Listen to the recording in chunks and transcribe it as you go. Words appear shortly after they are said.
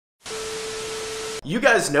You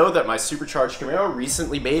guys know that my supercharged Camaro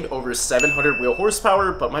recently made over 700 wheel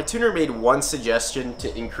horsepower, but my tuner made one suggestion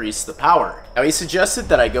to increase the power. Now he suggested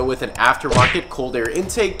that I go with an aftermarket cold air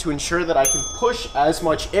intake to ensure that I can push as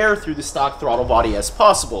much air through the stock throttle body as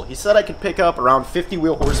possible. He said I could pick up around 50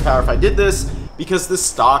 wheel horsepower if I did this, because the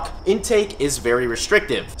stock intake is very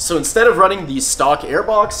restrictive. So instead of running the stock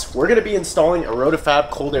airbox, we're gonna be installing a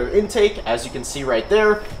Rotofab cold air intake, as you can see right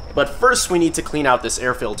there. But first we need to clean out this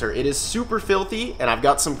air filter. It is super filthy and I've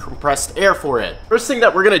got some compressed air for it. First thing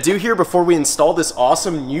that we're gonna do here before we install this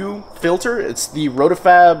awesome new filter, it's the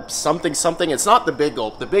Rotofab something something. It's not the Big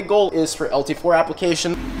Gulp. The Big Gulp is for LT4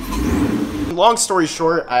 application. Long story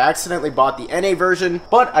short, I accidentally bought the NA version,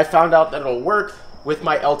 but I found out that it'll work with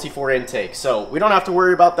my LT4 intake. So we don't have to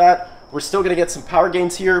worry about that. We're still gonna get some power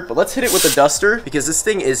gains here, but let's hit it with a duster because this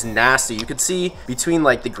thing is nasty. You can see between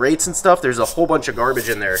like the grates and stuff, there's a whole bunch of garbage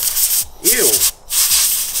in there. Ew.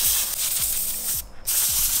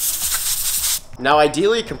 Now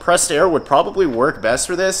ideally compressed air would probably work best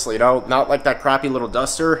for this, you know, not like that crappy little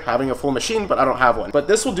duster having a full machine, but I don't have one. But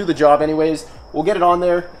this will do the job anyways. We'll get it on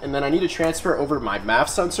there, and then I need to transfer over my MAF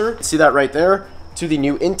sensor. See that right there? To the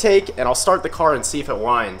new intake, and I'll start the car and see if it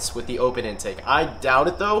whines with the open intake. I doubt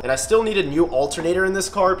it though, and I still need a new alternator in this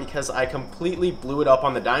car because I completely blew it up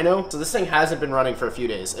on the dyno. So this thing hasn't been running for a few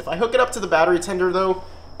days. If I hook it up to the battery tender though,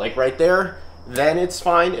 like right there, then it's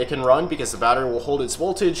fine. It can run because the battery will hold its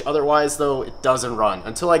voltage. Otherwise though, it doesn't run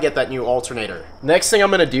until I get that new alternator. Next thing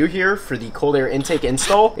I'm gonna do here for the cold air intake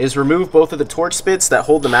install is remove both of the torch spits that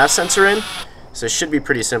hold the MAF sensor in. So it should be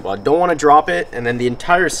pretty simple. I don't want to drop it, and then the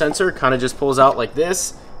entire sensor kind of just pulls out like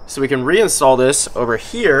this. So we can reinstall this over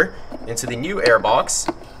here into the new air box,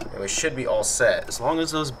 and we should be all set as long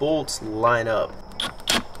as those bolts line up.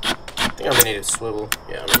 I think I'm gonna need a swivel.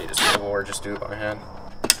 Yeah, I'm gonna need a swivel, or just do it by hand.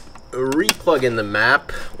 Replug in the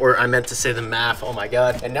map, or I meant to say the MAF, oh my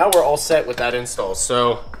god. And now we're all set with that install.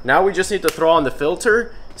 So now we just need to throw on the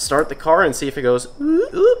filter, start the car, and see if it goes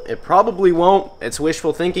oop, oop. It probably won't. It's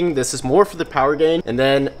wishful thinking. This is more for the power gain. And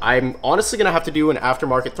then I'm honestly gonna have to do an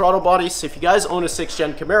aftermarket throttle body. So if you guys own a 6th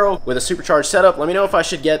gen Camaro with a supercharged setup, let me know if I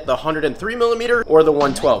should get the 103mm or the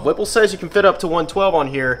 112. Whipple says you can fit up to 112 on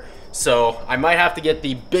here, so I might have to get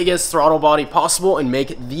the biggest throttle body possible and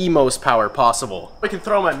make the most power possible. I can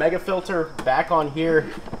throw my mega filter back on here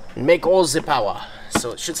and make all the power.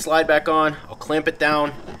 So it should slide back on. I'll clamp it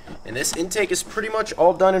down, and this intake is pretty much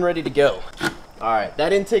all done and ready to go. All right,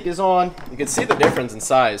 that intake is on. You can see the difference in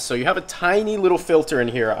size. So you have a tiny little filter in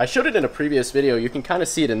here. I showed it in a previous video. You can kind of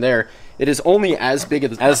see it in there. It is only as big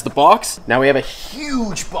as the box. Now we have a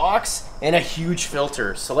huge box and a huge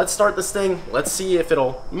filter. So let's start this thing. Let's see if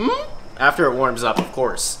it'll, after it warms up, of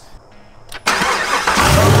course.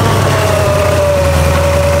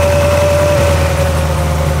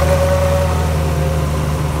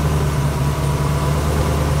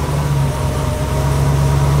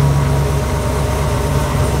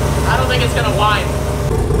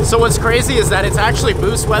 So what's crazy is that it's actually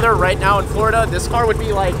boost weather right now in Florida. This car would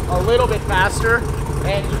be like a little bit faster,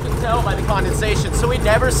 and you can tell by the condensation. So we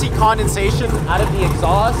never see condensation out of the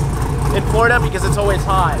exhaust in Florida because it's always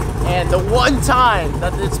hot. And the one time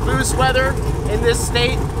that it's boost weather in this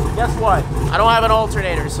state, guess what? I don't have an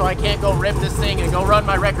alternator, so I can't go rip this thing and go run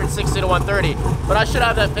my record 60 to 130. But I should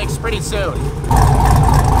have that fixed pretty soon.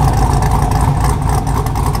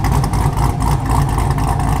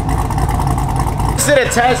 Did a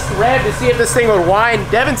test rev to see if this thing would whine.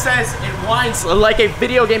 Devin says it whines like a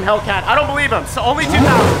video game Hellcat. I don't believe him. So only 2,000.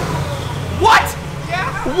 What? Yeah.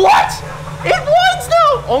 What? It whines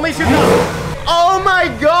now. Only 2,000. Oh my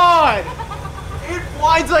god. It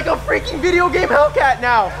whines like a freaking video game Hellcat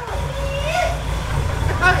now.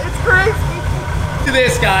 It's crazy. Look at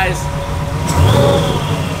this, guys.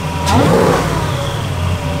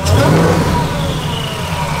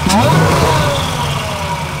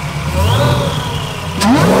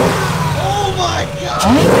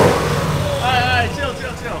 Alright, chill.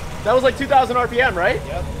 That was like 2,000 RPM, right?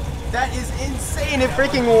 Yep. That is insane. It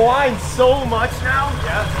freaking whines so much now.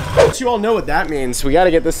 Yeah. But you all know what that means. We got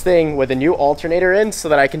to get this thing with a new alternator in so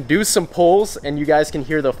that I can do some pulls and you guys can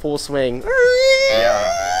hear the full swing.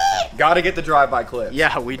 Yeah. Gotta get the drive-by clips.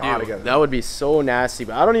 Yeah, we do. That would be so nasty.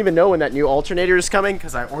 But I don't even know when that new alternator is coming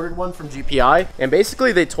because I ordered one from GPI. And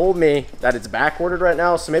basically they told me that it's back ordered right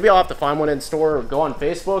now. So maybe I'll have to find one in store or go on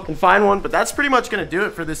Facebook and find one. But that's pretty much going to do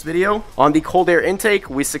it for this video. On the cold air intake,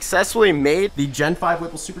 we successfully made the Gen 5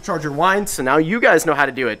 Whipple Supercharger whine. So now you guys know how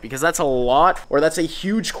to do it because that's a lot, or that's a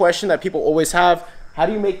huge question that people always have. How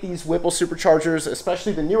do you make these Whipple Superchargers,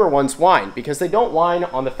 especially the newer ones, whine? Because they don't whine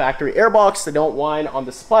on the factory airbox, they don't whine on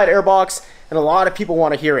the supplied airbox, and a lot of people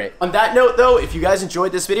want to hear it. On that note though, if you guys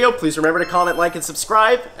enjoyed this video, please remember to comment, like, and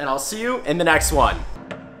subscribe, and I'll see you in the next one.